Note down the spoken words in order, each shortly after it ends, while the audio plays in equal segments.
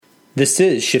This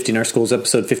is Shifting Our Schools,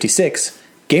 episode 56,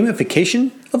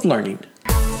 Gamification of Learning.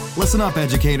 Listen up,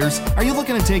 educators. Are you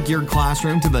looking to take your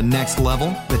classroom to the next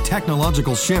level? The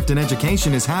technological shift in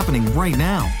education is happening right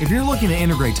now. If you're looking to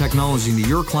integrate technology into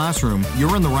your classroom,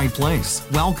 you're in the right place.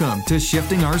 Welcome to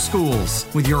Shifting Our Schools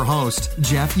with your host,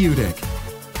 Jeff Udick.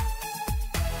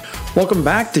 Welcome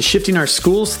back to Shifting Our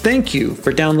Schools. Thank you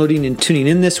for downloading and tuning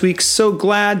in this week. So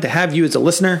glad to have you as a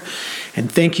listener,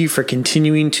 and thank you for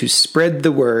continuing to spread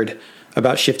the word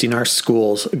about Shifting Our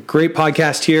Schools. A great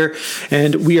podcast here,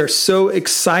 and we are so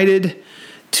excited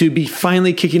to be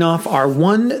finally kicking off our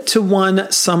one-to-one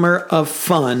summer of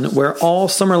fun, where all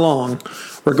summer long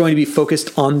we're going to be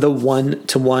focused on the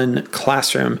one-to-one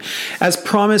classroom. As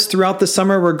promised, throughout the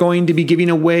summer, we're going to be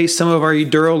giving away some of our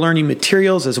Eduro learning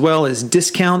materials as well as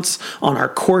discounts on our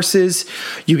courses.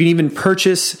 You can even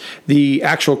purchase the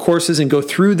actual courses and go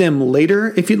through them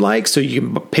later if you'd like. So you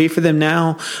can pay for them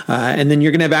now, and then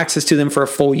you're going to have access to them for a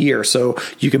full year. So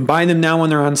you can buy them now when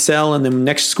they're on sale, and then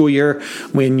next school year,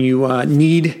 when you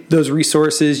need those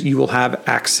resources, you will have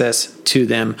access to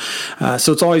them.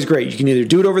 So it's always great. You can either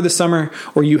do it over the summer,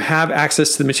 or you have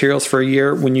access to the materials for a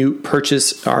year when you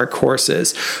purchase our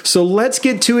courses. So let's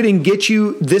get to it and get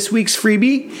you this week's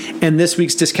freebie and this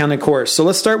week's discounted course. So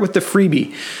let's start with the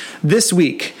freebie. This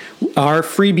week, our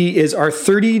freebie is our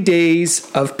 30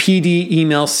 Days of PD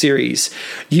email series.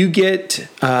 You get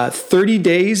 30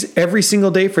 days, every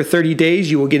single day for 30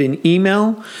 days. You will get an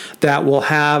email that will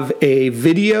have a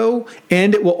video,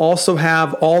 and it will also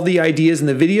have all the ideas in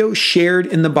the video shared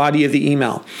in the body of the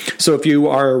email. So if you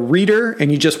are a reader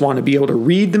and you just want to be able to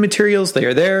read the materials, they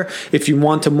are there. If you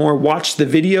want to more watch the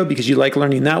video because you like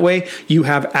learning that way, you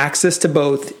have access to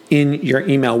both in your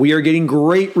email. We are getting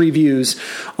great reviews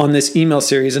on this email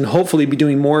series, and hopefully be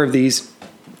doing more of these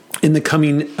in the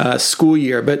coming school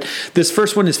year. But this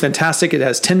first one is fantastic. It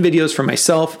has 10 videos from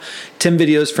myself, 10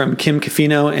 videos from Kim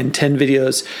Cafino, and 10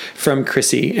 videos from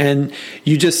Chrissy. And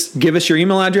you just give us your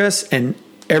email address, and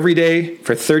every day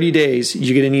for 30 days,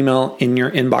 you get an email in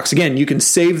your inbox. Again, you can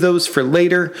save those for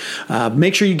later.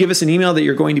 Make sure you give us an email that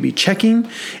you're going to be checking,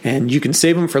 and you can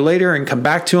save them for later and come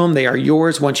back to them. They are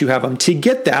yours once you have them. To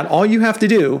get that, all you have to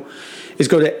do is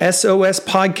go to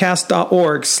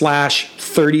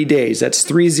sospodcast.org/30 days. That's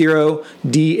 30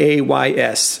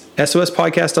 DAYS.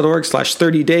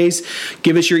 sospodcast.org/30 days.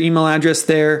 Give us your email address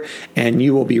there, and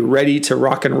you will be ready to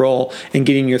rock and roll and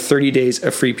getting your 30 days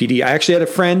of free PD. I actually had a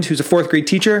friend who's a fourth grade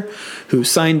teacher who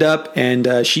signed up,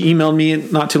 and she emailed me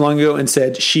not too long ago and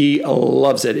said she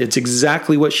loves it. It's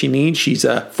exactly what she needs. She's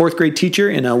a fourth grade teacher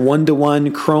in a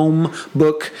one-to-one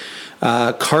Chromebook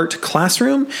CART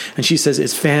classroom, and she says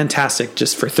it's fantastic.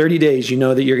 Just for 30 days, you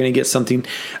know that you're going to get something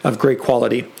of great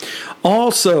quality.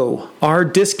 Also, our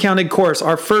discounted course,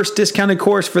 our first discounted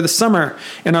course for the summer,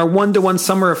 and our one-to-one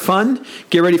summer of fun.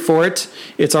 Get ready for it.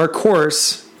 It's our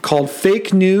course called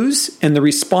Fake News and the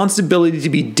Responsibility to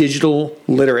be Digital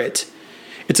Literate.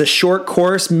 It's a short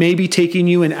course, maybe taking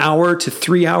you an hour to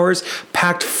 3 hours,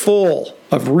 packed full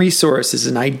of resources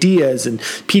and ideas and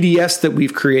PDFs that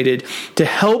we've created to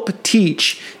help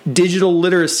teach digital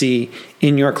literacy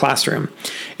in your classroom.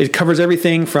 It covers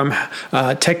everything from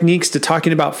techniques to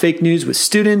talking about fake news with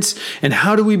students, and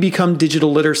how do we become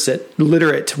digital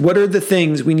literate? What are the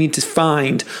things we need to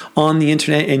find on the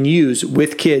internet and use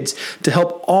with kids to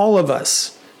help all of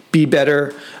us be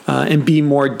better and be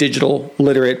more digital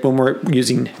literate when we're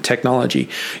using technology.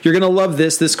 You're going to love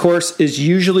this. This course is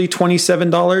usually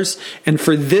 $27, and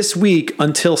for this week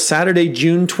until Saturday,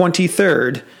 June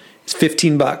 23rd, it's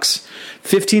 $15.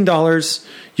 $15.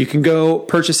 You can go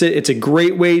purchase it. It's a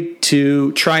great way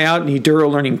to try out an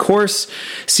Eduro learning course,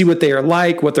 see what they are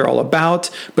like, what they're all about,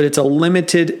 but it's a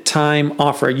limited time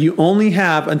offer. You only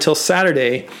have until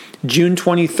Saturday, June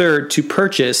 23rd, to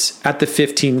purchase at the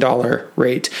 $15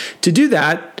 rate. To do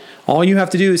that, all you have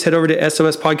to do is head over to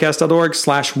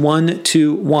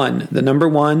sospodcast.org/121, the number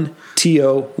 1,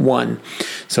 TO1.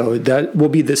 So that will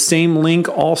be the same link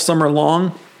all summer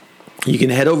long. You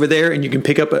can head over there and you can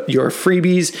pick up your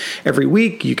freebies every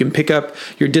week. You can pick up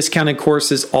your discounted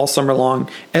courses all summer long.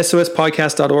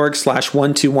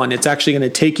 sospodcast.org/121. It's actually going to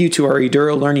take you to our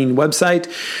Eduro Learning website,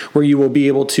 where you will be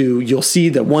able to, you'll see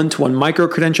the one-to-one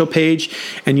micro-credential page,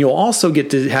 and you'll also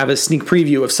get to have a sneak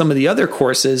preview of some of the other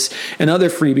courses and other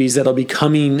freebies that'll be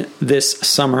coming this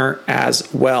summer as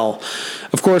well.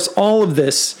 Of course, all of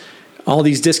this, all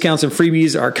these discounts and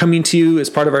freebies are coming to you as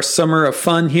part of our summer of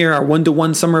fun here, our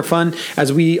one-to-one summer of fun,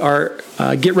 as we are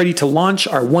get ready to launch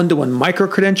our one-to-one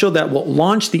micro-credential that will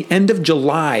launch the end of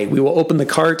July. We will open the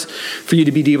cart for you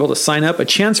to be able to sign up. A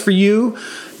chance for you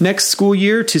next school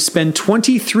year to spend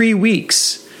 23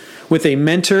 weeks with a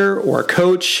mentor or a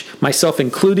coach, myself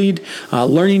included,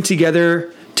 learning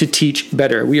together to teach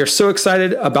better. We are so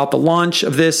excited about the launch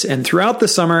of this, and throughout the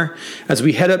summer, as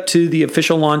we head up to the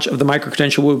official launch of the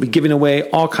micro-credential, we'll be giving away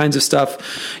all kinds of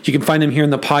stuff. You can find them here in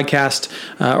the podcast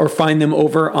or find them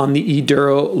over on the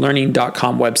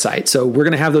edurolearning.com website. So we're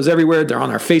going to have those everywhere. They're on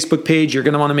our Facebook page. You're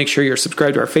going to want to make sure you're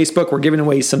subscribed to our Facebook. We're giving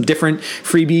away some different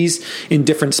freebies in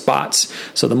different spots.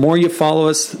 So the more you follow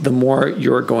us, the more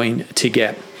you're going to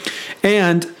get.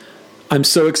 And I'm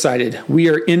so excited. We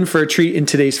are in for a treat in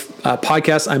today's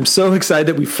podcast. I'm so excited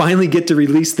that we finally get to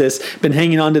release this. Been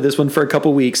hanging on to this one for a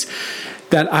couple weeks.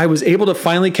 That I was able to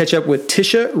finally catch up with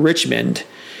Tisha Richmond.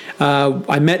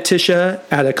 I met Tisha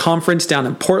at a conference down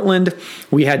in Portland.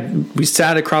 We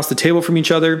sat across the table from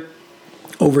each other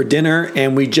over dinner,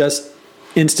 and we just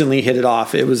instantly hit it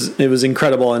off. It was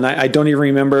incredible, and I don't even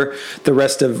remember the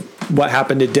rest of what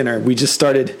happened at dinner. We just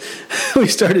started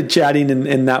chatting,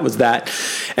 and that was that.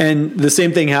 And the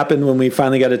same thing happened when we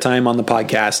finally got a time on the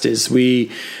podcast. Is we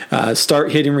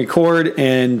start hitting record,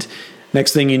 and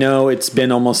next thing you know, it's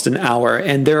been almost an hour,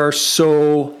 and there are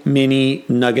so many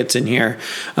nuggets in here.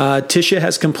 Tisha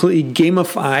has completely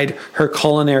gamified her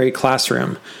culinary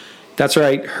classroom. That's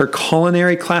right. Her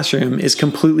culinary classroom is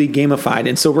completely gamified.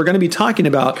 And so we're going to be talking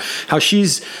about how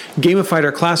she's gamified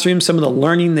her classroom, some of the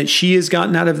learning that she has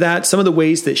gotten out of that, some of the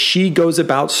ways that she goes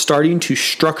about starting to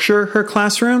structure her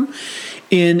classroom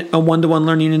in a one-to-one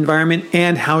learning environment,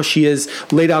 and how she has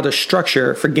laid out a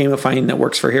structure for gamifying that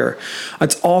works for her.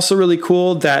 It's also really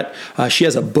cool that she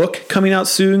has a book coming out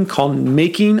soon called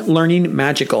Making Learning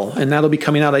Magical, and that'll be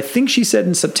coming out, I think she said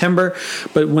in September,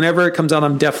 but whenever it comes out,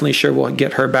 I'm definitely sure we'll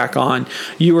get her back on.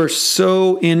 You are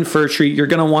so in for a treat. You're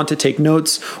going to want to take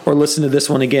notes or listen to this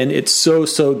one again. It's so,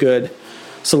 so good.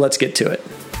 So let's get to it.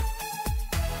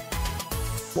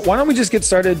 Why don't we just get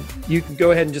started? You can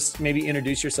go ahead and just maybe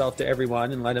introduce yourself to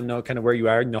everyone and let them know kind of where you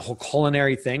are and the whole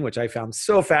culinary thing, which I found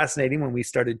so fascinating when we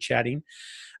started chatting.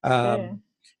 You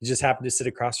just happened to sit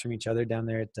across from each other down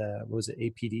there at, what was it,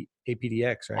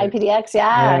 APDX, right? IPDX,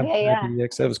 yeah.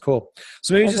 IPDX, that was cool.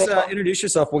 So maybe just introduce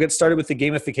yourself. We'll get started with the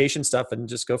gamification stuff and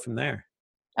just go from there.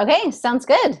 Okay, sounds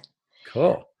good.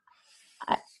 Cool.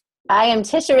 I am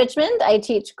Tisha Richmond. I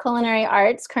teach culinary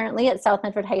arts currently at South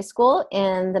Medford High School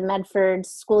in the Medford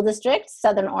School District,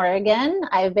 Southern Oregon.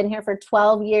 I've been here for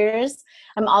 12 years.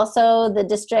 I'm also the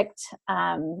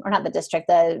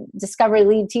the discovery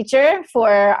lead teacher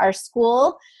for our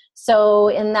school. So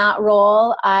in that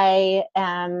role, I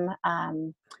am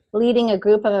leading a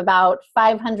group of about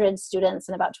 500 students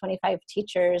and about 25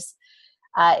 teachers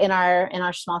in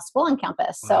our small school on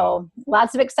campus. Wow. So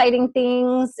lots of exciting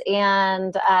things,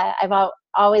 and I've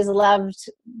always loved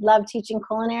teaching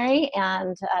culinary,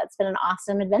 and it's been an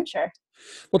awesome adventure.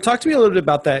 Well, talk to me a little bit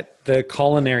about the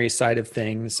culinary side of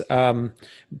things.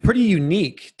 Pretty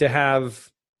unique to have.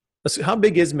 How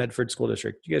big is Medford School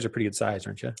District? You guys are pretty good size,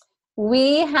 aren't you?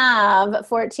 We have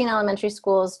 14 elementary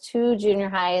schools, 2 junior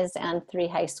highs, and 3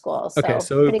 high schools. Okay,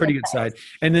 so pretty good size.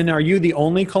 And then are you the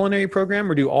only culinary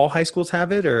program, or do all high schools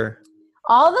have it, or?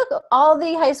 All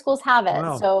the high schools have it.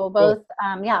 Wow. So both,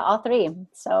 cool. All 3.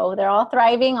 So they're all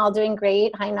thriving, all doing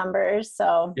great, high numbers.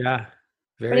 So yeah,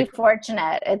 pretty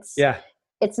fortunate.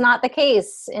 It's not the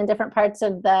case in different parts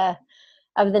of the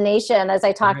nation. As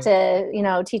I talk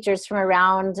to, teachers from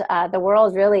around the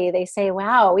world, really, they say,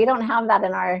 wow, we don't have that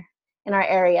in our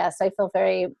area. So I feel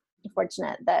very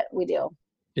fortunate that we do.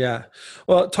 Yeah.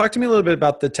 Well, talk to me a little bit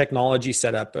about the technology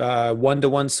setup,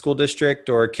 one-to-one school district,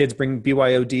 or kids bring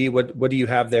BYOD. What do you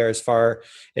have there as far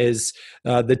as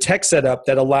the tech setup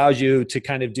that allows you to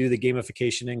kind of do the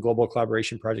gamification and global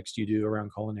collaboration projects you do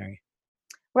around culinary?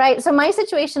 Right. So my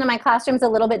situation in my classroom is a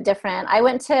little bit different. I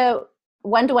went to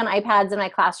one-to-one iPads in my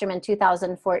classroom in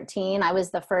 2014. I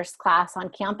was the first class on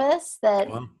campus that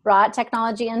brought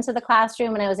technology into the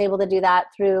classroom, and I was able to do that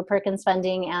through Perkins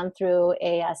funding and through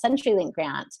a CenturyLink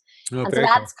grant. And so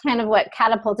that's kind of what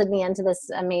catapulted me into this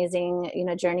amazing,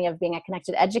 journey of being a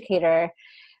connected educator.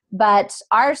 But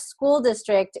our school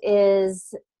district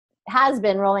has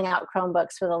been rolling out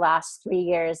Chromebooks for the last 3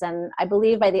 years, and I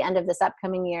believe by the end of this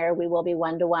upcoming year, we will be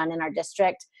one-to-one in our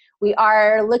district. We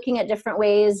are looking at different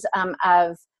ways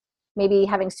of maybe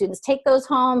having students take those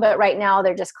home, but right now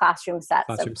they're just classroom sets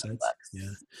of Chromebooks. Yeah.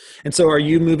 And so are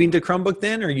you moving to Chromebook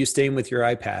then, or are you staying with your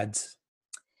iPads?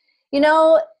 In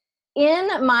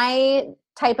my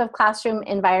type of classroom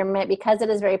environment, because it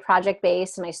is very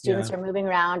project-based and my students are moving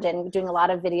around and doing a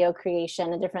lot of video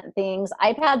creation and different things,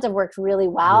 iPads have worked really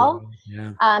well.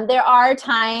 Yeah. There are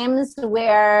times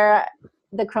where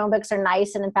the Chromebooks are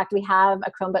nice, and in fact, we have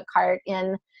a Chromebook cart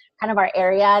in kind of our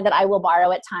area that I will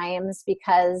borrow at times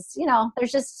because,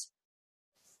 there's just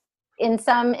in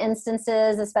some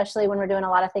instances, especially when we're doing a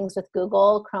lot of things with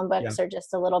Google, Chromebooks are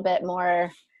just a little bit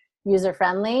more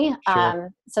user-friendly. Sure.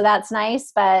 So that's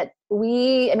nice. But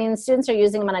students are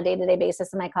using them on a day-to-day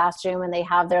basis in my classroom, and they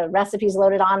have their recipes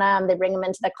loaded on them. They bring them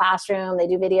into the classroom. They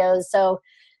do videos. So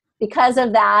because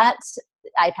of that,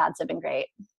 iPads have been great.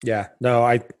 Yeah, no,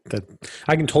 I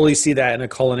can totally see that in a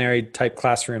culinary type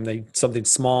classroom. Something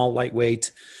small,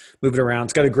 lightweight, move it around.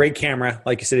 It's got a great camera.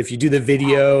 Like you said, if you do the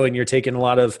video and you're taking a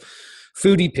lot of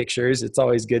foodie pictures, it's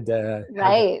always good to have the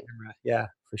camera. Yeah.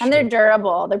 And they're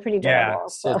durable. They're pretty durable. Yeah,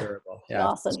 so durable.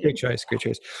 Yeah, it's great choice. Great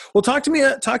choice. Well, talk to me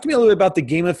a little bit about the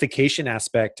gamification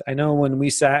aspect. I know when we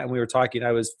sat and we were talking,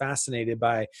 I was fascinated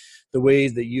by the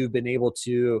ways that you've been able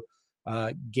to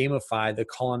gamify the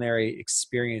culinary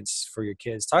experience for your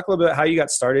kids. Talk a little bit how you got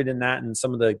started in that and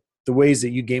some of the ways that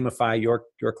you gamify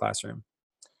your classroom.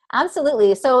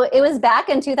 Absolutely. So it was back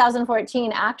in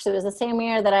 2014. Actually, it was the same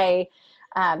year that I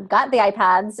got the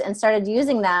iPads and started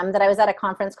using them, that I was at a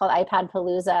conference called iPad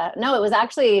Palooza. No, it was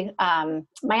actually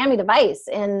Miami Device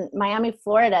in Miami,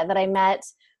 Florida, that I met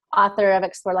author of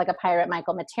Explore Like a Pirate,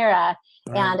 Michael Matera.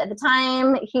 And at the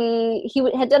time, he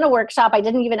had done a workshop. I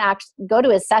didn't even go to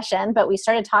his session, but we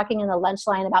started talking in the lunch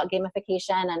line about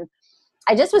gamification. And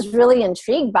I just was really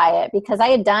intrigued by it because I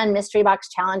had done mystery box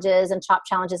challenges and chop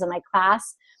challenges in my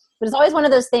class. But it's always one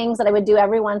of those things that I would do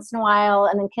every once in a while.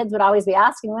 And then kids would always be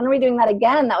asking, when are we doing that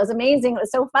again? That was amazing. It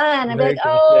was so fun. And I'd be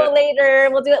like, later,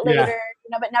 we'll do it later,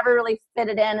 but never really fit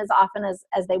it in as often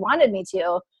as they wanted me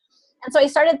to. And so I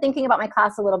started thinking about my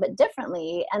class a little bit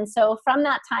differently. And so from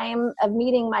that time of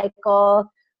meeting Michael,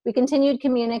 we continued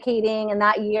communicating. And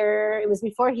that year, it was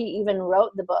before he even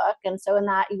wrote the book. And so in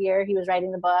that year, he was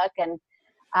writing the book. And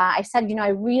I said, I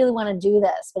really want to do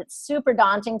this, but it's super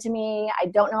daunting to me. I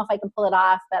don't know if I can pull it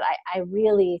off, but I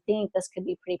really think this could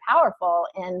be pretty powerful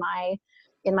in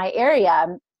my area.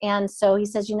 And so he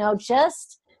says,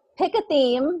 just pick a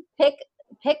theme,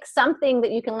 pick something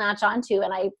that you can latch onto.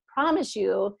 And I promise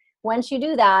you, once you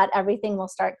do that, everything will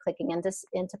start clicking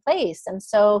into place. And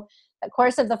so the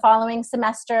course of the following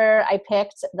semester, I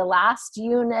picked the last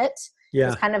unit. It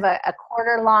was kind of a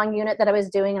quarter-long unit that I was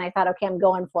doing, and I thought, okay, I'm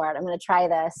going for it. I'm going to try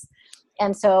this.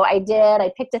 And so I did. I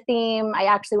picked a theme. I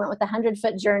actually went with the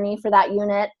 100-foot journey for that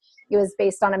unit. It was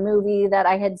based on a movie that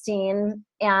I had seen,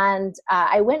 and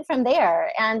I went from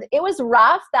there. And it was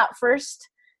rough that first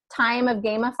time of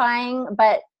gamifying,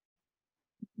 but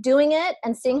doing it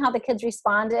and seeing how the kids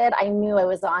responded, I knew I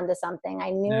was onto something. I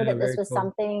knew that this was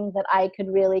something that I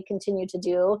could really continue to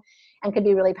do and could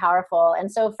be really powerful. And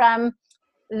so from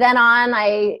then on,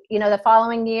 the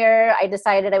following year, I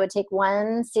decided I would take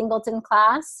one singleton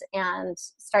class and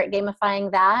start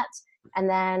gamifying that. And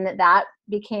then that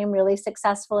became really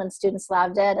successful and students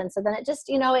loved it. And so then it just,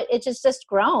 it just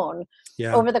grown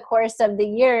over the course of the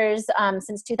years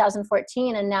since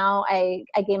 2014. And now I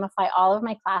gamify all of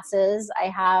my classes. I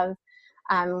have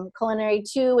Culinary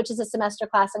 2, which is a semester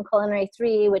class, and Culinary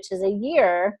 3, which is a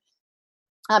year.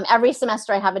 Every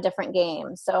semester I have a different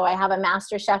game. So I have a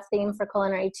Master Chef theme for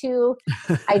Culinary 2.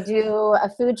 I do a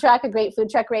great food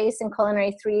truck race in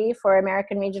Culinary 3 for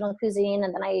American regional cuisine.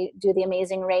 And then I do the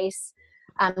Amazing Race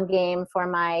game for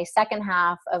my second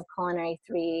half of Culinary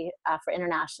 3 for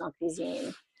international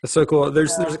cuisine. That's so cool.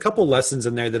 There's a couple lessons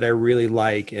in there that I really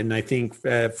like. And I think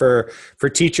for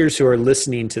teachers who are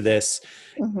listening to this,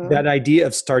 that idea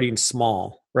of starting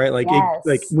small, right? Like,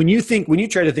 when you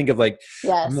try to think of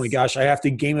oh my gosh, I have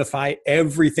to gamify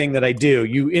everything that I do,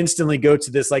 you instantly go to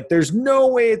this, there's no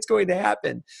way it's going to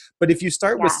happen. But if you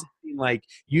start with something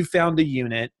you found a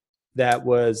unit that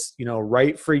was,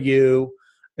 right for you,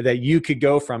 that you could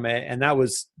go from it. And that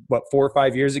was 4 or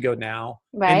 5 years ago now.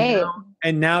 Right.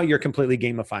 And now you're completely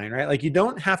gamifying, right? You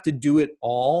don't have to do it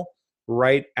all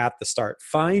right at the start.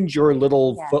 Find your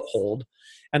little foothold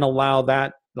and allow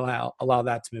that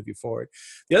to move you forward.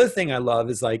 The other thing I love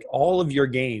is all of your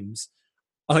games.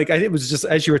 I think it was just,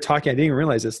 as you were talking, I didn't even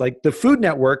realize this, the Food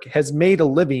Network has made a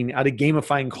living out of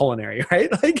gamifying culinary, right?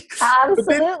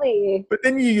 Absolutely. But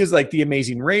then you use the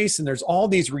Amazing Race, and there's all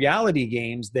these reality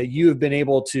games that you have been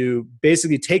able to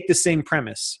basically take the same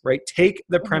premise, right? Take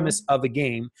the premise of a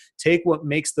game, take what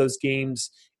makes those games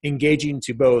engaging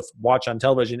to both watch on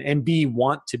television and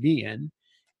want to be in,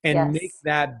 and make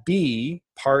that be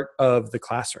part of the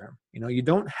classroom. You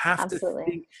don't have to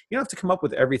think, you don't have to come up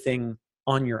with everything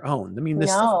on your own. I mean,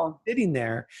 this stuff is sitting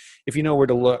there if you know where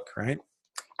to look, right?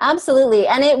 Absolutely.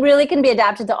 And it really can be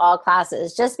adapted to all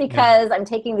classes. Just because I'm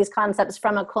taking these concepts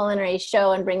from a culinary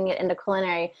show and bringing it into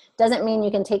culinary doesn't mean you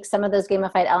can take some of those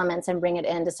gamified elements and bring it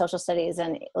into social studies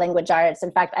and language arts.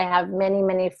 In fact, I have many,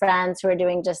 many friends who are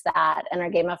doing just that and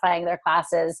are gamifying their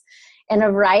classes. in a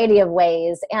variety of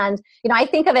ways. And, I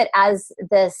think of it as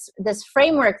this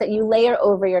framework that you layer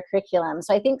over your curriculum.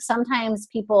 So I think sometimes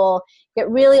people get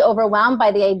really overwhelmed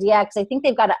by the idea because I think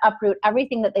they've got to uproot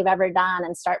everything that they've ever done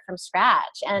and start from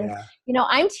scratch. And,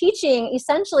 I'm teaching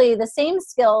essentially the same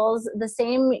skills, the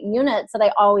same units that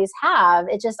I always have.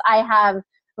 It's just I have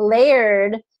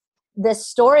layered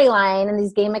this storyline and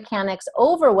these game mechanics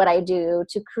over what I do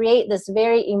to create this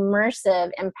very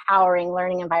immersive, empowering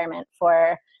learning environment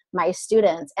for my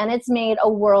students. And it's made a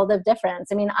world of difference.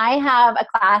 I mean, I have a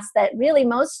class that really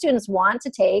most students want to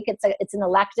take. It's an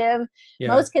elective. Yeah.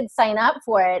 Most kids sign up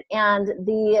for it. And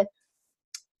the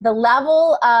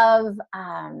level of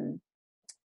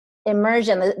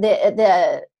immersion,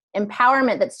 the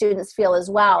empowerment that students feel as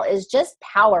well is just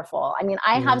powerful. I mean,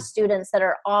 I have students that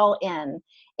are all in,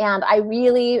 and I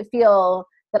really feel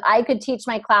that I could teach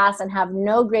my class and have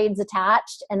no grades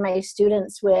attached, and my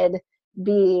students would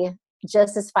be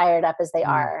just as fired up as they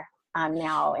are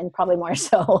now, and probably more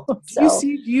so. Do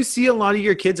you see a lot of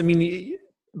your kids? I mean,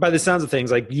 by the sounds of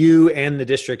things, like you and the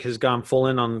district has gone full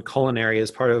in on culinary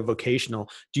as part of vocational.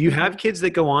 Do you have kids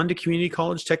that go on to community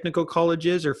college, technical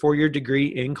colleges, or 4-year degree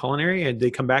in culinary, and they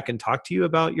come back and talk to you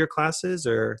about your classes?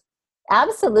 Or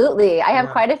Absolutely. I have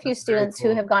quite a few students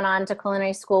who have gone on to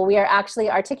culinary school. We are actually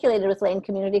articulated with Lane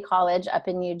Community College up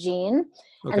in Eugene.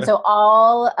 Okay. And so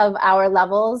all of our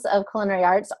levels of culinary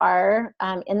arts are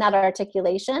in that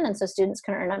articulation. And so students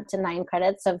can earn up to 9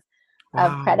 credits of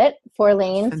credit for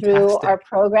Lane through our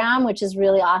program, which is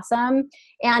really awesome.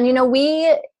 And,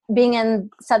 we, being in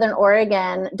Southern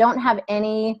Oregon, don't have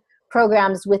any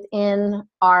programs within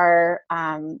our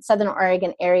Southern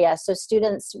Oregon area. So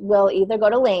students will either go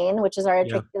to Lane, which is our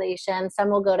articulation. Some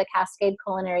will go to Cascade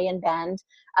Culinary in Bend.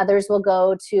 Others will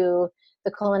go to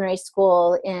the culinary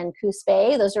school in Coos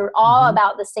Bay. Those are all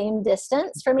about the same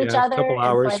distance from each other. A couple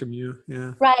hours from you.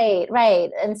 Yeah.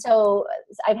 Right. And so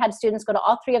I've had students go to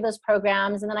all 3 of those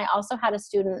programs. And then I also had a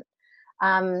student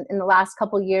in the last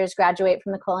couple years graduate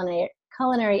from the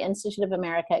Culinary Institute of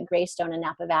America at Greystone in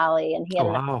Napa Valley. And he had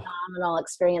a phenomenal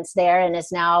experience there and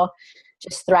is now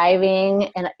just thriving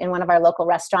in one of our local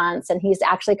restaurants. And he's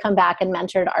actually come back and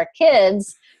mentored our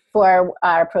kids for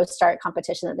our Pro Start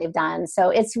competition that they've done. So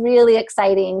it's really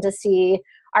exciting to see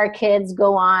our kids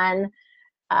go on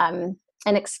and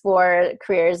explore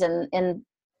careers in the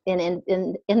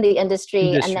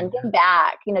industry and then give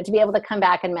back. To be able to come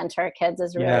back and mentor our kids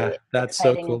is really that's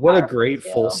so cool. What a great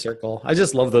full circle. I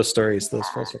just love those stories, those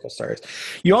full circle stories.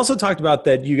 You also talked about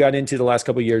that you got into the last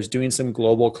couple of years doing some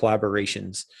global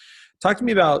collaborations. Talk to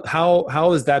me about how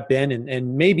has that been,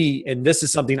 and maybe, and this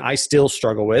is something I still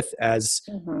struggle with as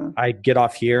I get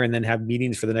off here and then have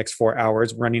meetings for the next 4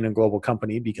 hours running a global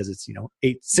company, because it's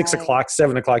 6 o'clock,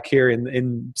 7 o'clock here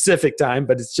in Pacific time,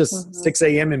 but it's just 6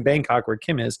 a.m. in Bangkok where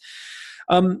Kim is.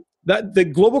 That the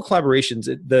global collaborations,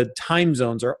 the time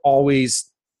zones are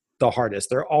always the hardest.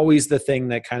 They're always the thing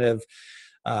that kind of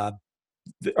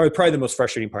are probably the most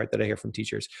frustrating part that I hear from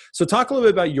teachers. So talk a little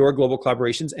bit about your global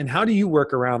collaborations and how do you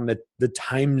work around the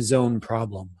time zone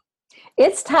problem?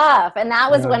 It's tough. And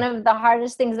that was one of the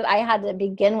hardest things that I had to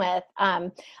begin with.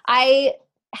 I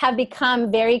have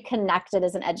become very connected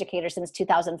as an educator since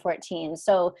 2014.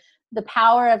 So the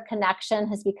power of connection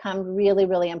has become really,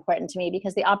 really important to me,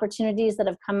 because the opportunities that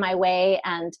have come my way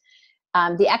and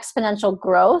the exponential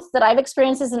growth that I've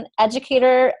experienced as an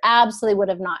educator absolutely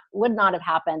would not have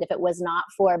happened if it was not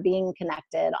for being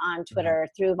connected on Twitter,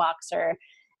 through Voxer,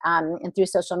 and through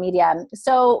social media.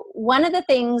 So one of the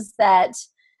things that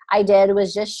I did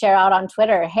was just share out on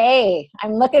Twitter, hey,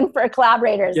 I'm looking for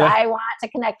collaborators. I want to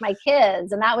connect my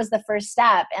kids. And that was the first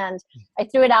step. And I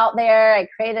threw it out there. I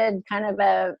created kind of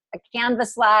a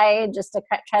Canvas slide just to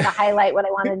try to highlight what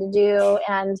I wanted to do.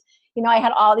 And I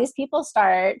had all these people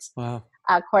start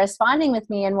corresponding with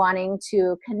me and wanting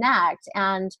to connect.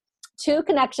 And 2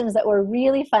 connections that were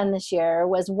really fun this year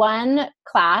was one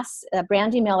class,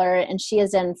 Brandy Miller, and she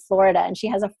is in Florida, and she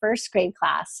has a 1st grade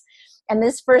class. And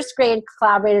this 1st grade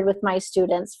collaborated with my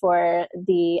students for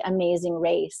the Amazing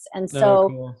Race. And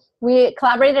so we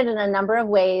collaborated in a number of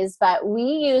ways, but we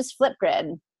used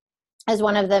Flipgrid as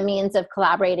one of the means of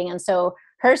collaborating. And so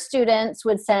her students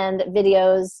would send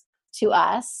videos to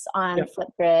us on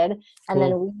Flipgrid, and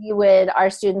then our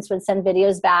students would send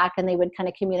videos back, and they would kind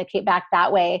of communicate back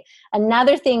that way.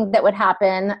 Another thing that would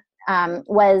happen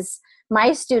was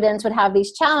my students would have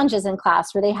these challenges in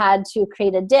class where they had to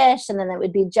create a dish, and then it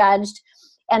would be judged.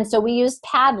 And so we used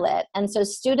Padlet. And so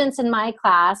students in my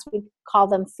class, we call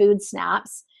them food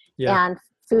snaps. And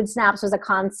food snaps was a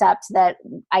concept that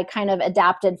I kind of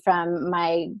adapted from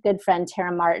my good friend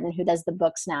Tara Martin, who does the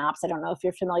book Snaps. I don't know if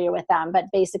you're familiar with them, but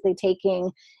basically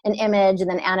taking an image and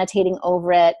then annotating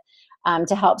over it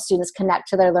to help students connect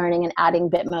to their learning and adding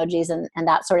Bitmojis and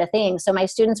that sort of thing. So my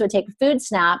students would take food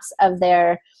snaps of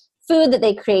their food that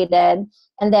they created,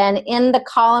 and then in the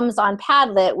columns on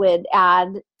Padlet would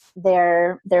add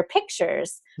their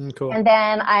pictures. Cool. And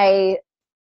then I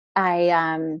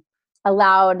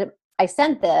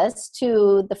sent this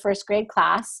to the first grade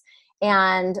class,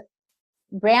 and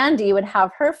Brandy would have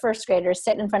her first graders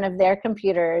sit in front of their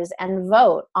computers and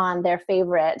vote on their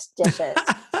favorite dishes.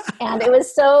 And it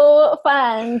was so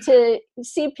fun to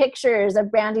see pictures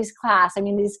of Brandy's class. I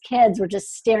mean, these kids were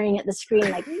just staring at the screen,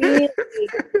 like really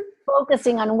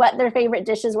focusing on what their favorite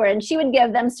dishes were. And she would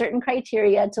give them certain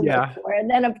criteria to look for. And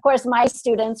then, of course, my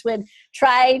students would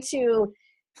try to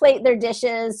plate their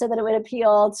dishes so that it would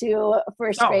appeal to a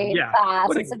first grade class.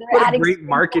 What so they're adding great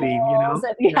marketing,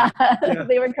 and,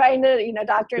 they were trying to,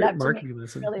 doctor it up to make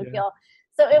it really appeal.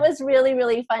 So it was really,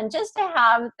 really fun just to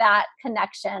have that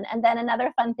connection. And then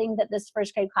another fun thing that this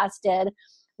first grade class did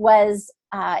was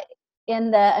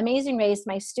in the Amazing Race,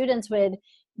 my students would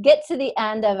get to the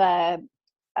end of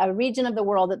a region of the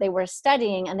world that they were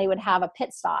studying, and they would have a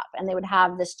pit stop, and they would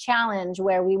have this challenge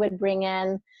where we would bring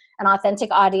in an authentic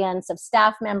audience of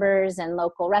staff members and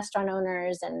local restaurant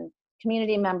owners and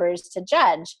community members to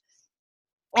judge.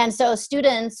 And so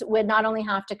students would not only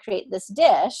have to create this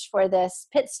dish for this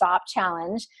pit stop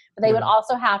challenge, but they would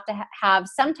also have to have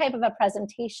some type of a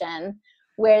presentation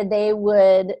where they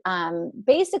would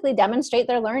basically demonstrate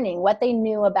their learning, what they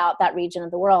knew about that region of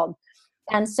the world.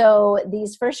 And so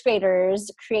these first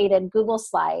graders created Google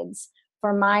Slides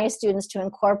for my students to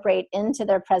incorporate into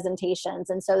their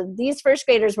presentations. And so these first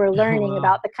graders were learning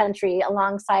about the country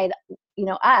alongside,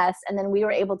 us, and then we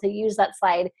were able to use that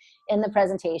slide in the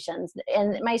presentations.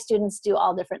 And my students do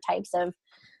all different types of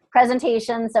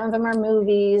presentations. Some of them are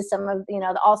movies, some of,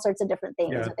 all sorts of different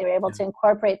things. But they were able to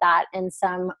incorporate that in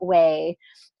some way.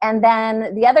 And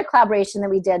then the other collaboration that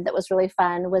we did that was really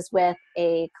fun was with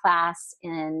a class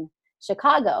in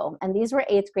Chicago. And these were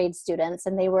 8th grade students,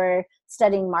 and they were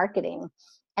studying marketing.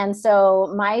 And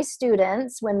so my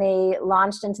students, when they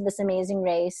launched into this Amazing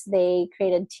Race, they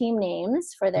created team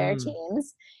names for their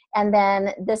teams. And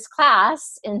then this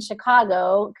class in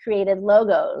Chicago created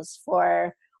logos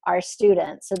for our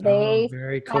students. So they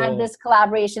had this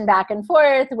collaboration back and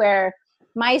forth where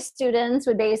my students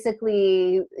would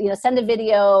basically, send a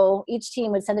video. Each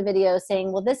team would send a video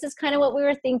saying, well, this is kind of what we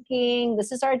were thinking.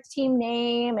 This is our team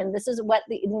name. And this is what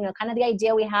kind of the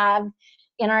idea we have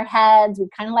in our heads. We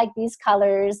kind of like these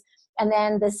colors. And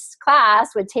then this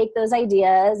class would take those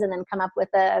ideas and then come up with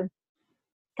a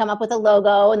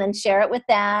logo and then share it with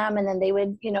them. And then they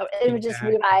would, it would just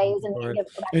revise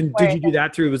and did you do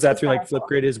that through like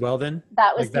Flipgrid as well then?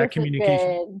 That was like that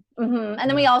communication. Mm-hmm. And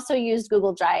then we also used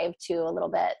Google Drive too a little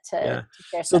bit to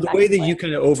share. So the way that you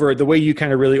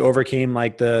kind of really overcame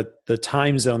like the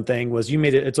time zone thing was you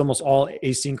made it's almost all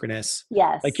asynchronous.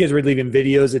 Yes. Like kids were leaving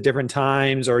videos at different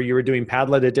times, or you were doing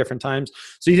Padlet at different times.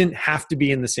 So you didn't have to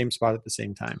be in the same spot at the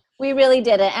same time. We really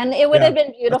didn't. And it would have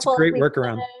been beautiful. That's a great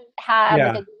workaround. Had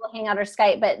like a Google Hangout or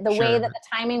Skype, but the way that the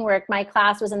timing worked, my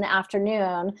class was in the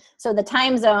afternoon. So the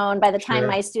time zone, by the time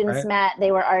my students met,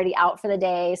 they were already out for the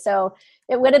day. So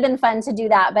it would have been fun to do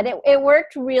that, but it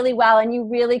worked really well. And you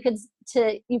could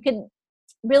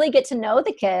really get to know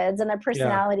the kids and their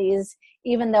personalities,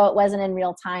 even though it wasn't in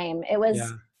real time. It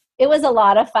was a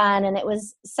lot of fun, and it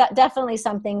was definitely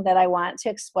something that I want to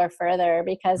explore further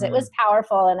because it was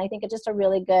powerful. And I think it's just a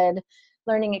really good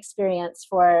learning experience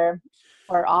for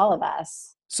all of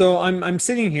us. So I'm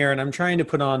sitting here and I'm trying to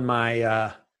put on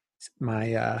my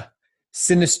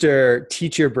sinister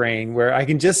teacher brain where I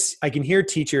can hear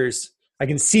teachers, I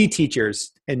can see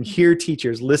teachers and hear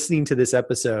teachers listening to this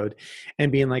episode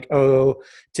and being like, oh,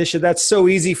 Tisha, that's so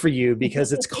easy for you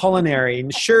because it's culinary.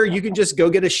 And sure, you can just go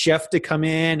get a chef to come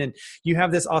in and you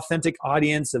have this authentic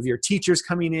audience of your teachers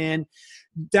coming in.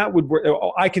 That would work.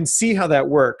 I can see how that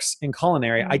works in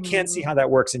culinary. I can't see how that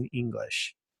works in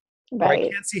English. Right. I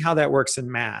can't see how that works in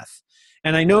math.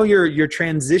 And I know you're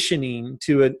transitioning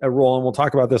to a role, and we'll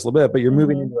talk about this a little bit, but you're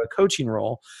moving into a coaching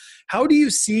role. How do you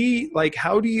see,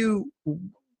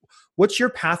 what's your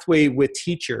pathway with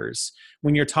teachers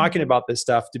when you're talking about this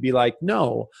stuff to be like,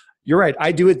 no, you're right.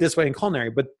 I do it this way in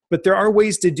culinary, but there are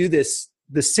ways to do this,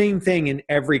 the same thing in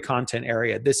every content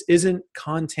area. This isn't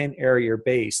content area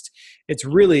based. It's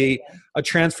really a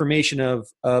transformation of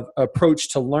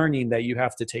approach to learning that you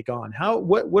have to take on.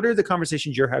 What are the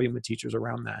conversations you're having with teachers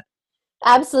around that?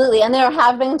 Absolutely. And there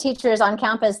have been teachers on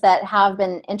campus that have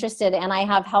been interested, and I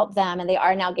have helped them, and they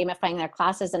are now gamifying their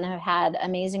classes and have had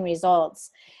amazing results.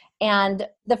 And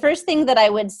the first thing that I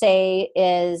would say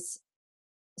is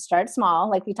start small,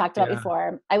 like we talked about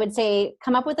before. I would say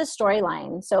come up with a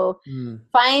storyline. So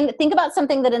think about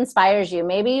something that inspires you.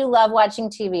 Maybe you love watching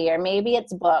TV, or maybe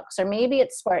it's books, or maybe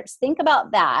it's sports. Think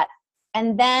about that.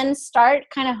 And then start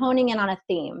kind of honing in on a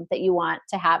theme that you want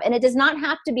to have. And it does not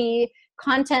have to be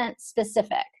content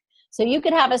specific. So you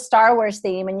could have a Star Wars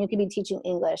theme and you could be teaching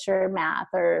English or math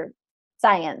or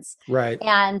science. Right.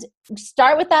 And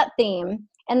start with that theme,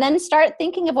 and then start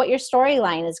thinking of what your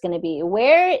storyline is going to be.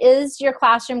 Where is your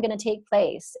classroom going to take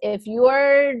place? If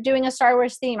you're doing a Star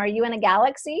Wars theme, are you in a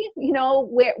galaxy?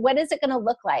 What is it going to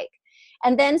look like?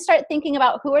 And then start thinking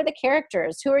about who are the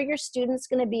characters? Who are your students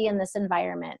going to be in this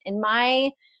environment? In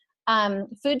my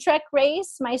food truck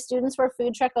race, my students were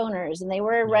food truck owners, and they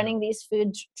were running these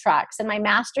food trucks. In my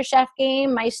Master Chef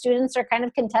game, my students are kind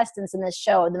of contestants in this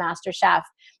show, the Master Chef.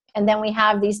 And then we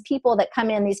have these people that come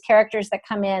in, these characters that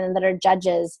come in and that are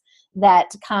judges that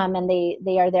come, and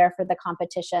they are there for the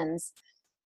competitions.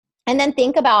 And then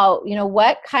think about,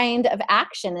 what kind of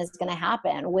action is going to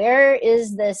happen?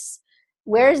 Where's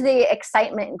the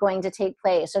excitement going to take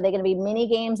place? Are they going to be mini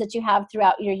games that you have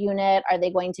throughout your unit? Are they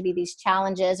going to be these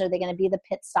challenges? Are they going to be the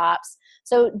pit stops?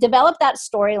 So develop that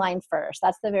storyline first.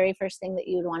 That's the very first thing that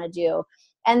you would want to do.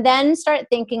 And then start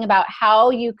thinking about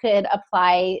how you could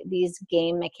apply these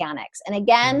game mechanics. And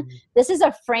again, this is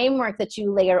a framework that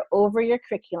you layer over your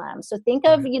curriculum. So think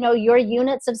of, your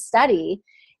units of study,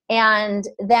 and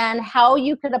then how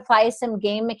you could apply some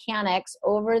game mechanics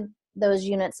over those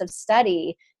units of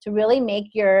study to really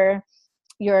make your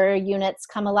units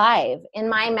come alive. In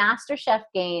my Master Chef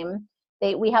game,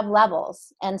 we have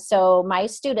levels. And so my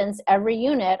students, every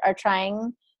unit, are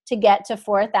trying to get to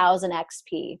 4,000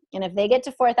 XP. And if they get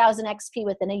to 4,000 XP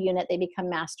within a unit, they become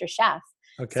Master Chef.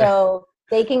 Okay. So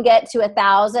they can get to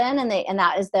 1,000, and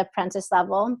that is the apprentice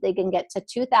level. They can get to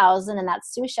 2,000, and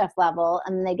that's sous chef level.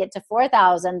 And then they get to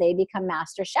 4,000, they become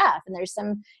Master Chef. And there's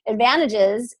some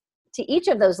advantages to each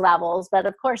of those levels, but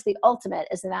of course the ultimate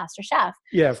is the Master Chef.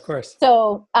 Yeah, of course.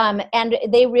 So, and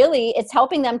it's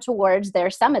helping them towards their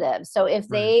summative. So if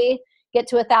they get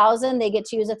to 1,000, they get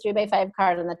to use a 3x5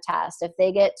 card on the test. If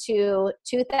they get to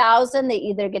 2,000, they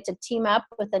either get to team up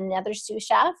with another sous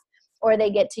chef, or they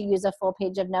get to use a full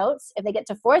page of notes. If they get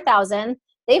to 4,000,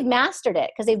 they've mastered it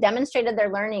because they've demonstrated their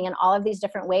learning in all of these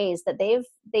different ways that they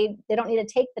don't need to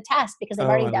take the test because they've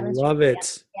already demonstrated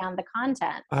and the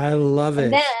content. I love it.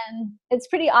 And then it's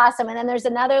pretty awesome. And then there's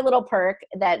another little perk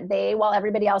that while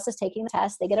everybody else is taking the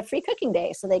test, they get a free cooking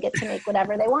day. So they get to make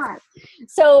whatever they want.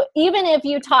 So even if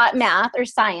you taught math or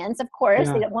science, of course,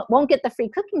 they won't get the free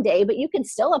cooking day, but you can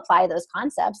still apply those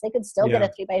concepts. They could still get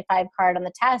a 3x5 card on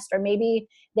the test, or maybe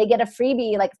they get a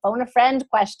freebie, like phone a friend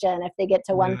question if they get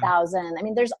to 1,000. I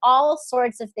mean, there's all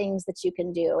sorts of things that you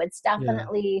can do. It's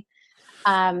definitely,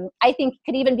 I think,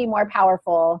 could even be more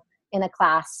powerful in a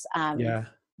class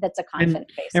that's a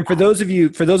content-based. And for those of you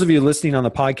listening on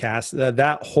the podcast,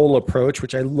 that whole approach,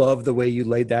 which I love the way you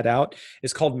laid that out,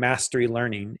 is called mastery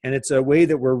learning. And it's a way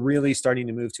that we're really starting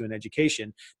to move to in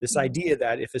education. This idea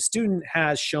that if a student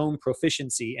has shown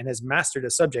proficiency and has mastered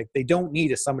a subject, they don't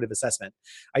need a summative assessment.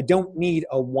 I don't need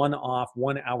a one-off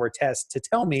 1-hour test to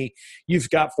tell me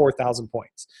you've got 4,000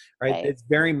 points, right? It's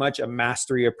very much a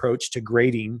mastery approach to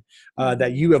grading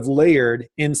that you have layered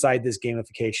inside this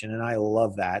gamification. And I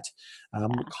love that.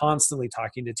 Constantly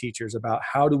talking to teachers about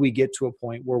how do we get to a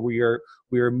point where we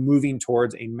are moving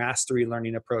towards a mastery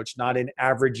learning approach, not an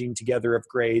averaging together of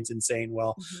grades and saying,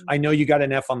 well, I know you got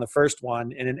an F on the first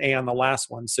one and an A on the last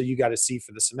one, so you got a C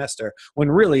for the semester, when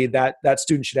really that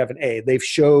student should have an A. They've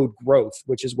showed growth,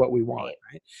 which is what we want,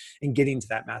 right? And getting to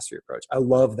that mastery approach. I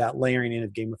love that layering in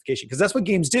of gamification, because that's what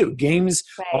games do. Games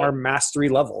are mastery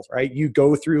levels, right? You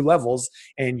go through levels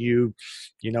and you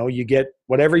get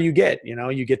whatever you get.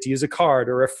 You get to use a card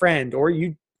or a friend, or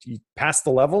you pass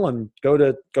the level and go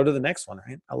to the next one,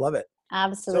 right? I love it.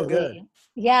 Absolutely. So good.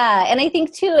 Yeah. And I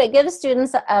think too, it gives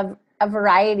students a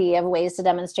variety of ways to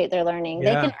demonstrate their learning.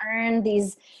 They can earn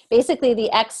these, basically the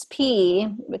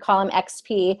XP, we call them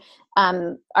XP,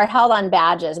 are held on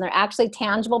badges, and they're actually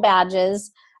tangible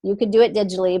badges. You could do it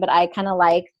digitally, but I kind of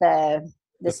like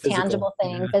this tangible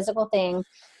thing, physical thing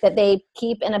that they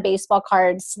keep in a baseball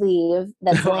card sleeve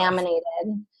that's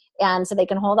laminated. And so they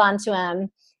can hold on to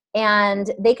them, and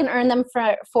they can earn them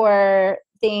for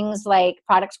things like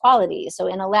product quality. So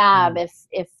in a lab,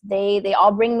 if they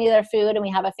all bring me their food and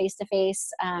we have a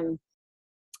face-to-face,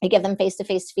 I give them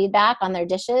face-to-face feedback on their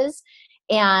dishes.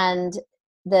 And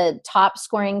the top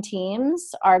scoring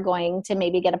teams are going to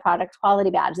maybe get a product quality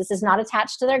badge. This is not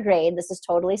attached to their grade. This is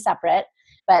totally separate,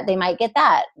 but they might get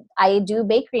that. I do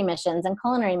bakery missions and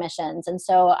culinary missions. And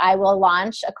so I will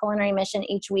launch a culinary mission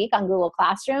each week on Google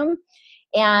Classroom,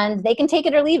 and they can take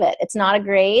it or leave it. It's not a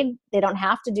grade. They don't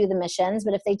have to do the missions,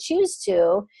 but if they choose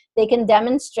to, they can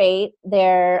demonstrate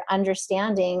their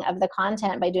understanding of the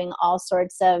content by doing all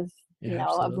sorts of,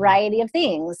 a variety of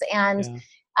things. And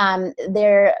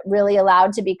they're really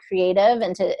allowed to be creative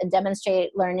and to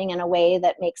demonstrate learning in a way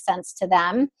that makes sense to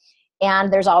them.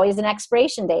 And there's always an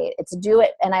expiration date. It's due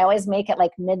it, and I always make it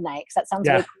like midnight, because that sounds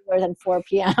way cooler than 4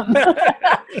 p.m.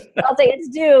 I'll say it's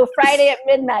due Friday at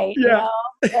midnight. Yeah.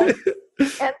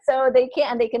 And so they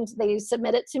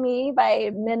submit it to me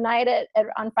by midnight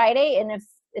on Friday. And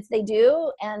if they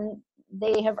do, and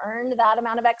they have earned that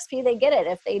amount of XP, they get it.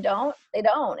 If they don't, they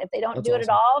don't. If they don't That's do it awesome.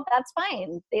 at all, that's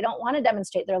fine. They don't want to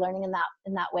demonstrate their learning in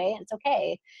that way, and it's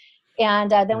okay.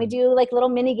 And then we do like little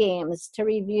mini games to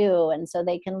review, and so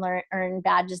they can earn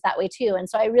badges that way too. And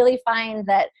so I really find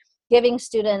that giving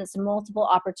students multiple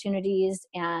opportunities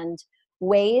and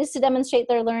ways to demonstrate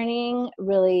their learning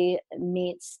really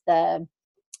meets the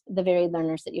varied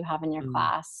learners that you have in your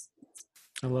class.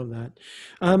 I love that.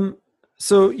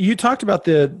 So you talked about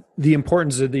the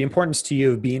importance to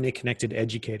you of being a connected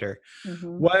educator.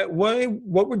 Mm-hmm.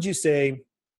 What would you say?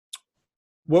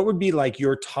 What would be like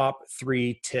your top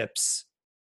 3 tips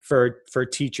for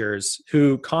teachers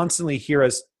who constantly hear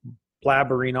us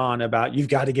blabbering on about, you've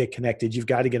got to get connected, you've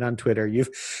got to get on Twitter, you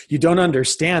don't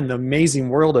understand the amazing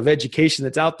world of education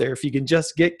that's out there if you can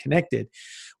just get connected?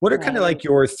 What are kind of like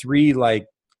your 3 like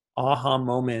aha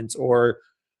moments, or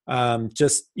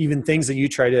just even things that you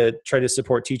try to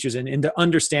support teachers in, into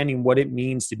understanding what it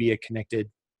means to be a connected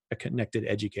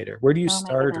educator? Where do you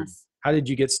start? How did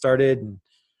you get started? And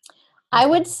I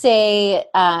would say,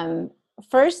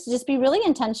 first, just be really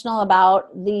intentional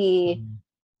about the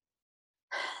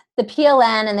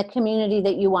PLN and the community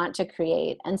that you want to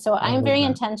create. And so I'm very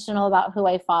intentional about who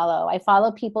I follow. I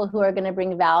follow people who are going to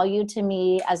bring value to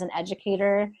me as an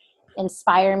educator,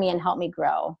 inspire me, and help me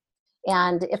grow.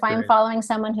 And if I'm following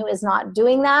someone who is not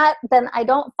doing that, then I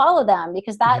don't follow them,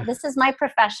 because this is my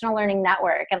professional learning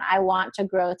network, and I want to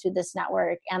grow through this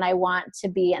network, and I want to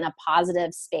be in a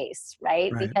positive space,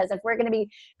 right? Because if we're going to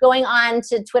be going on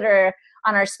to Twitter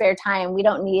on our spare time, we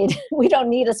don't need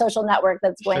a social network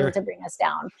that's going to bring us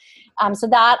down. So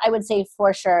that I would say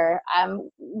for sure.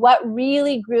 What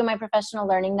really grew my professional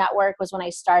learning network was when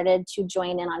I started to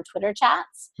join in on Twitter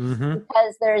chats,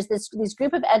 because there's this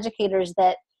group of educators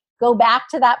that go back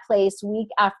to that place week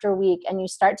after week, and you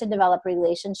start to develop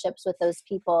relationships with those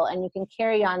people, and you can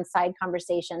carry on side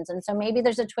conversations. And so maybe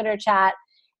there's a Twitter chat,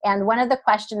 and one of the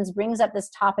questions brings up this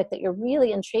topic that you're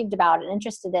really intrigued about and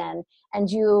interested in,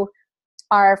 and you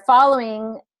are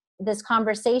following this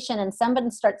conversation, and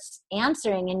somebody starts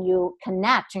answering, and you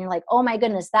connect, and you're like, oh my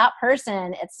goodness, that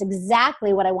person, it's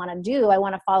exactly what I want to do. I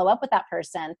want to follow up with that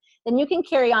person. Then you can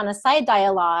carry on a side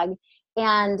dialogue,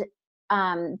 and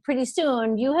pretty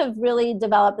soon you have really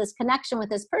developed this connection with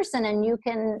this person, and you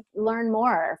can learn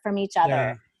more from each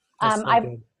other.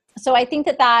 So I think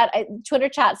that Twitter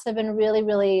chats have been really,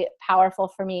 really powerful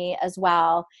for me as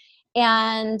well.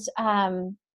 And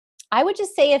I would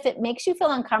just say, if it makes you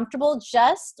feel uncomfortable,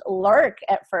 just lurk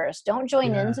at first. Don't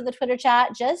join into the Twitter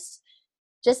chat. Just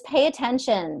pay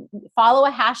attention. Follow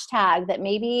a hashtag that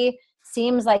maybe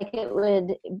seems like it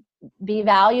would be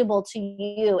valuable to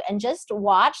you, and just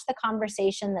watch the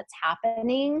conversation that's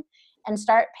happening and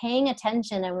start paying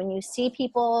attention. And when you see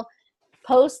people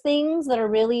post things that are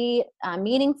really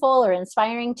meaningful or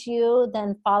inspiring to you,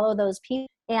 then follow those people.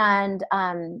 And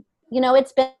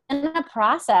it's been a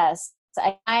process.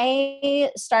 I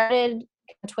started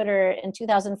Twitter in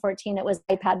 2014. It was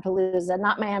iPad Palooza,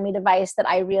 not Miami Device, that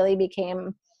I really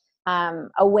became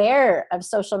aware of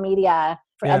social media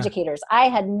for educators. I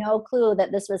had no clue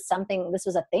that this was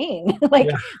a thing.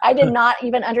 I did not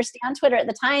even understand Twitter at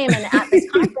the time. And at this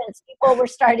conference, people were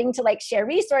starting to share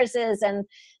resources, and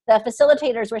the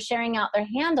facilitators were sharing out their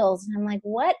handles. And I'm like,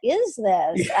 what is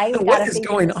this? I've got to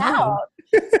figure this out.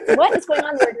 What is going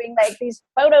on? They were doing these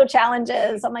photo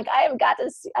challenges. I'm like, I got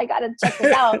to check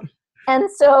this out.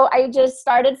 And so I just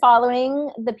started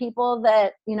following the people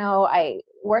that,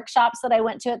 workshops that I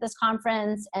went to at this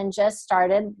conference, and just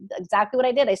started exactly what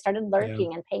I did. I started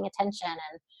lurking and paying attention,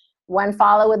 and one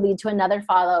follow would lead to another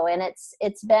follow. And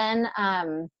it's been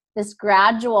this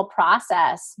gradual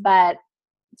process, but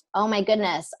oh my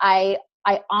goodness, I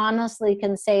honestly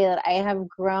can say that I have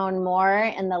grown more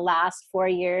in the last 4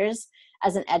 years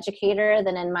as an educator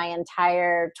than in my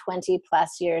entire 20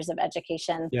 plus years of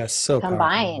education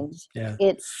combined. Powerful.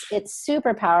 Yeah. It's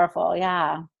super powerful.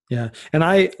 Yeah. Yeah. And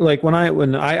I like when I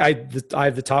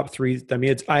have the top three. I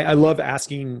mean, I love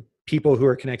asking people who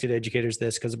are connected educators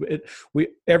this, because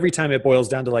every time it boils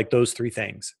down to like those three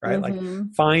things, right? Like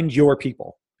find your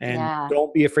people and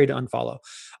don't be afraid to unfollow.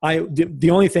 The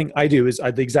only thing I do is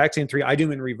the exact same three. I do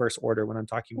them in reverse order when I'm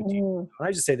talking with you. And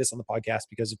I just say this on the podcast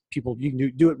because people, you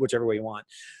can do it whichever way you want.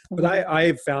 But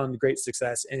I've found great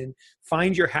success in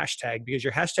find your hashtag, because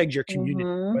your hashtag is your community,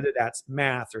 whether that's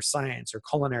math or science or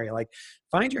culinary. Like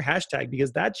find your hashtag,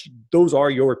 because those are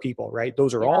your people, right?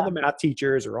 Those are all the math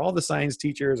teachers or all the science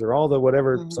teachers or all the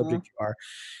whatever subject you are.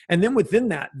 And then within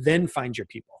that, then find your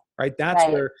people. Right. That's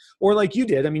where, or like you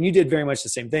did, I mean, you did very much the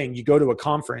same thing. You go to a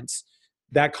conference,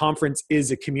 that conference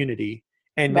is a community.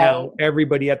 And now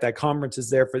everybody at that conference is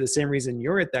there for the same reason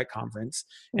you're at that conference.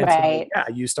 And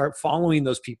so, you start following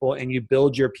those people and you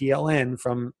build your PLN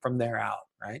from there out.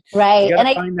 Right. Right. You got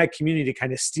to find that community to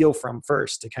kind of steal from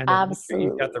first, to kind of make sure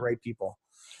you've got the right people.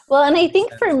 Well, and I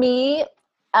think for me,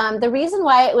 the reason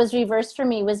why it was reversed for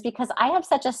me was because I have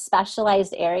such a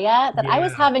specialized area that I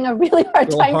was having a really hard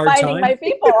time finding my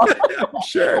people.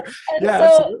 Sure.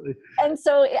 Absolutely. And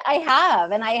so I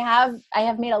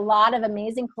have made a lot of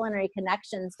amazing culinary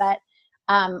connections. But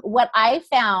what I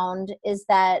found is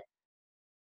that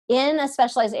in a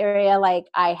specialized area like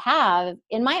I have,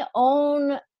 in my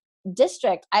own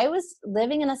district, I was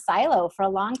living in a silo for a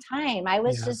long time. I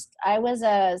was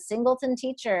a singleton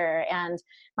teacher, and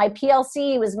my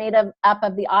PLC was made up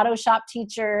of the auto shop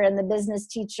teacher and the business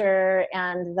teacher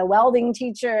and the welding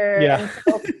teacher. And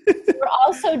so we're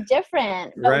all so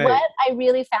different. But what I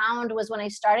really found was when I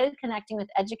started connecting with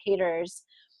educators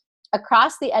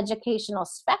across the educational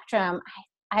spectrum,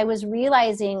 I was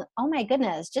realizing, oh my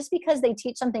goodness, just because they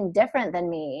teach something different than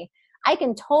me, I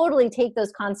can totally take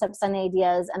those concepts and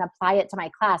ideas and apply it to my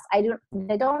class. I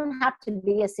don't have to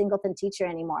be a singleton teacher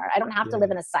anymore. I don't have to live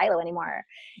in a silo anymore.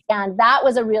 And that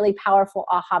was a really powerful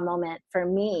aha moment for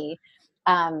me,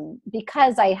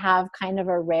 because I have kind of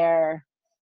a rare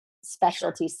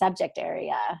specialty subject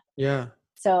area. Yeah.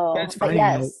 So, it's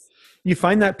funny, you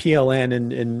find that PLN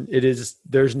and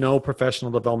there's no professional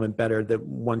development better than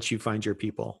once you find your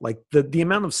people. Like the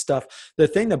amount of stuff, the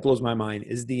thing that blows my mind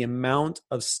is the amount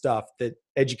of stuff that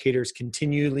educators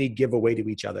continually give away to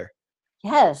each other.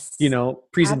 Yes.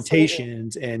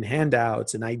 Presentations and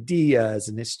handouts and ideas.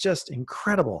 And it's just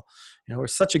incredible. We're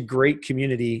such a great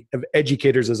community of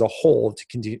educators as a whole to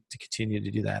continue to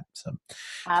do that. So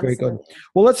very good.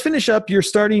 Well, let's finish up. You're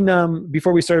starting,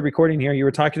 before we started recording here, you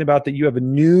were talking about that you have a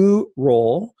new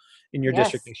role in your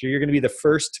district next year. You're going to be the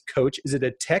first coach. Is it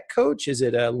a tech coach? Is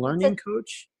it a learning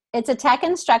coach? It's a tech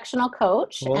instructional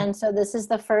coach. Cool. And so this is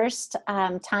the first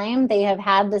time they have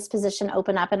had this position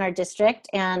open up in our district.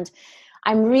 And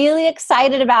I'm really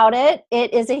excited about it.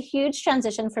 It is a huge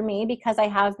transition for me because I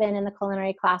have been in the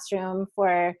culinary classroom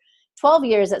for 12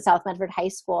 years at South Medford High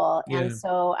School. Yeah. And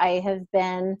so I have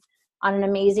been on an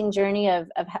amazing journey of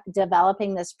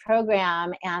developing this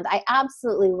program. And I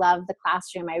absolutely love the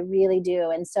classroom. I really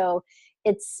do. And so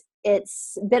it's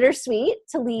bittersweet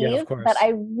to leave, but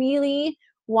I really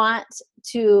want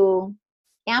to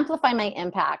amplify my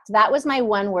impact. That was my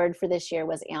one word for this year,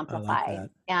 was amplify.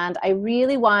 And I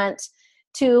really want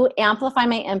to amplify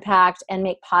my impact and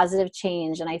make positive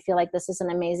change. And I feel like this is an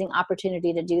amazing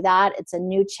opportunity to do that. It's a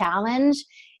new challenge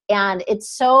and it's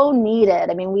so needed.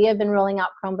 I mean, we have been rolling out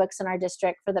Chromebooks in our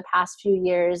district for the past few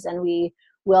years, and we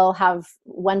will have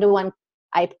one-to-one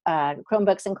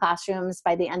Chromebooks in classrooms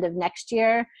by the end of next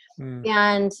year.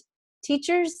 And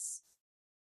teachers,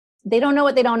 they don't know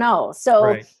what they don't know.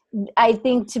 So I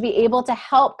think to be able to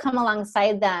help come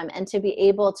alongside them and to be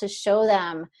able to show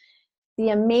them the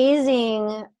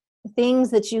amazing things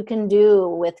that you can do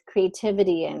with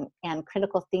creativity and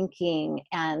critical thinking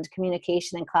and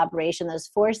communication and collaboration, those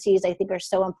 4 C's I think are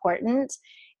so important.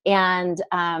 And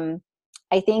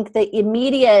I think the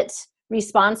immediate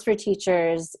response for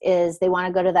teachers is they want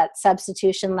to go to that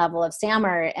substitution level of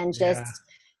SAMR and just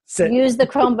use the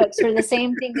Chromebooks for the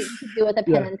same thing that you could do with a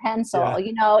pen and pencil,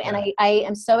 and I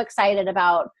am so excited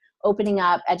about opening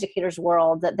up educators'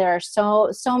 world, that there are so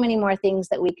many more things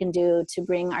that we can do to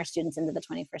bring our students into the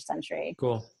 21st century.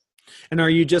 Cool. And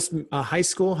are you just high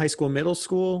school, middle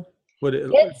school?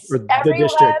 It's or the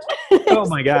district? Oh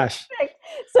my gosh.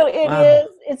 So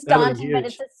it's daunting, but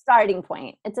it's a starting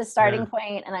point. It's a starting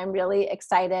point, and I'm really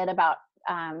excited about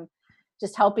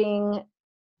just helping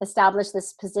establish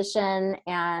this position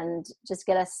and just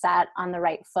get us set on the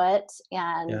right foot.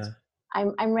 And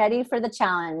I'm ready for the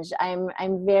challenge.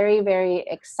 I'm very, very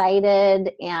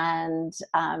excited, and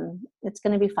it's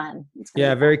going to be fun.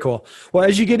 Very cool. Well,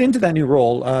 as you get into that new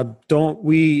role,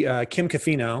 Kim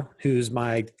Cafino, who's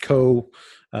my co-person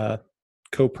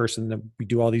that we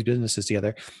do all these businesses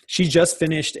together. She just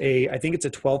finished I think it's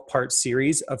a 12-part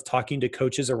series of talking to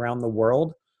coaches around the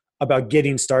world about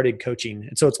getting started coaching.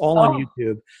 And so it's all on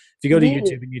YouTube. If you go to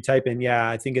YouTube and you type in,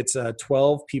 I think it's a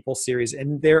 12 people series,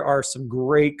 and there are some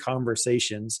great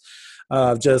conversations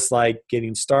of just like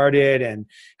getting started and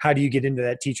how do you get into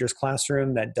that teacher's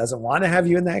classroom that doesn't want to have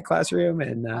you in that classroom,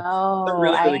 and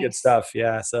really good stuff.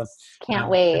 Yeah. So can't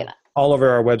wait. All over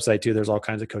our website too. There's all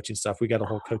kinds of coaching stuff. We got a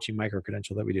whole coaching micro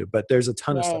credential that we do, but there's a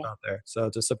ton of stuff out there. So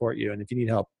to support you. And if you need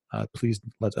help, please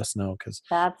let us know. Cause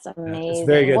that's amazing. It's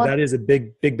very good. That is a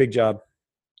big job.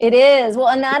 It is. Well,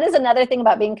 and that is another thing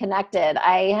about being connected.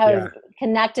 I have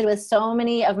connected with so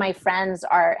many of my friends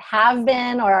have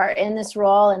been or are in this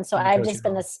role. And so I've just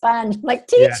been a sponge, like,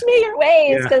 teach me your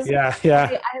ways. Cause I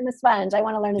am a sponge. I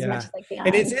want to learn as much as I can.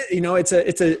 And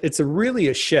it's really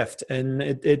a shift. And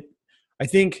I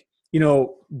think,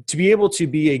 to be able to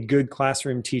be a good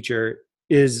classroom teacher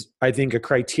is, I think, a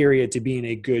criteria to being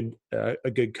a good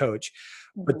coach.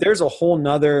 Mm-hmm. But there's a whole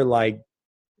nother level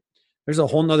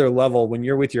when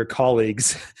you're with your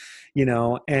colleagues,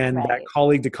 and that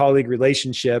colleague to colleague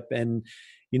relationship. And,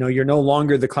 you're no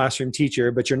longer the classroom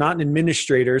teacher, but you're not an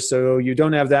administrator. So you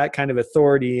don't have that kind of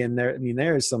authority. And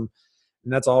there's some,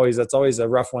 and that's always a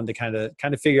rough one to kind of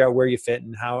figure out where you fit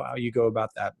and how you go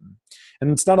about that.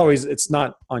 And it's not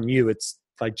on you. It's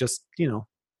like, just,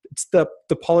 it's the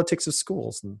politics of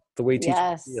schools and the way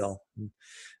teachers feel.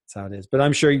 That's how it is. But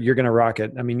I'm sure you're going to rock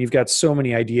it. I mean, you've got so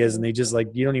many ideas, and they just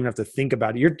you don't even have to think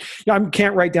about it. I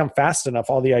can't write down fast enough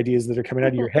all the ideas that are coming out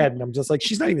of your head. And I'm just like,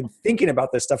 she's not even thinking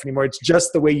about this stuff anymore. It's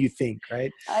just the way you think,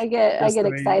 right? I get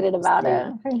excited about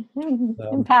it.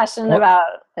 I'm passionate about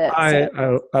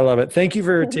it. I love it. Thank you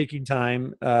for taking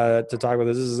time to talk with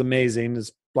us. This is amazing.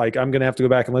 It's like, I'm going to have to go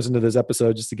back and listen to this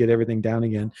episode just to get everything down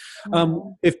again.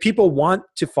 If people want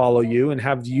to follow you and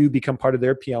have you become part of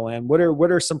their PLN, what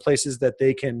are some places that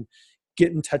they can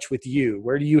get in touch with you?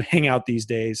 Where do you hang out these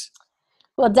days?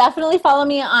 Well, definitely follow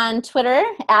me on Twitter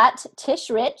at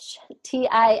TishRich,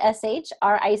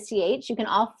 TISHRICH. You can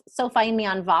also find me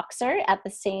on Voxer at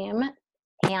the same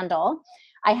handle.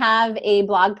 I have a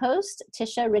blog post,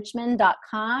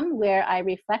 TishaRichmond.com, where I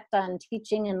reflect on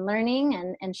teaching and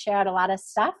learning and share out a lot of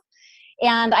stuff.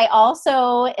 And I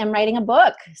also am writing a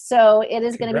book. So it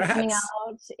is going to be coming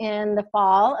out in the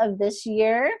fall of this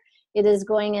year. It is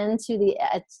going into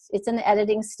it's in the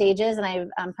editing stages,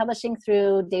 and I'm publishing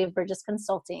through Dave Burgess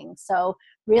Consulting. So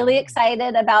really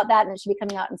excited about that, and it should be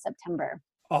coming out in September.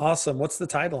 Awesome. What's the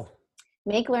title?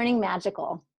 Make Learning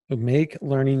Magical. Make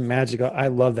Learning Magical. I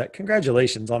love that.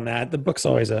 Congratulations on that. The book's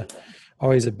always a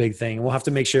big thing. We'll have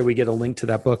to make sure we get a link to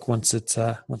that book once it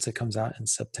comes out in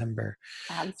September.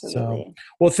 Absolutely. So,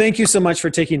 well, thank you so much for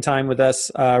taking time with us.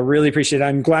 Really appreciate it.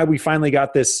 I'm glad we finally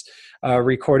got this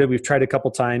recorded. We've tried a couple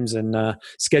times, and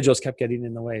schedules kept getting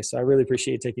in the way. So I really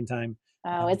appreciate you taking time.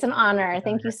 Oh, it's an honor.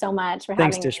 Thank you so much for having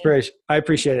me. Thanks, Tish. I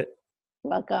appreciate it.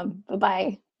 You're welcome.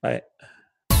 Bye-bye. Bye.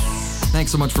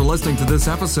 Thanks so much for listening to this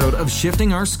episode of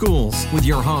Shifting Our Schools with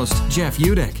your host, Jeff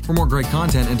Udick. For more great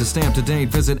content and to stay up to date,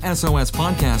 visit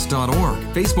sospodcast.org,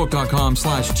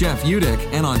 facebook.com/Jeff Udick,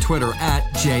 and on Twitter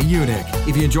 @JUdick.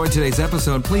 If you enjoyed today's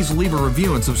episode, please leave a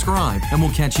review and subscribe, and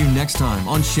we'll catch you next time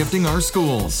on Shifting Our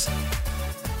Schools.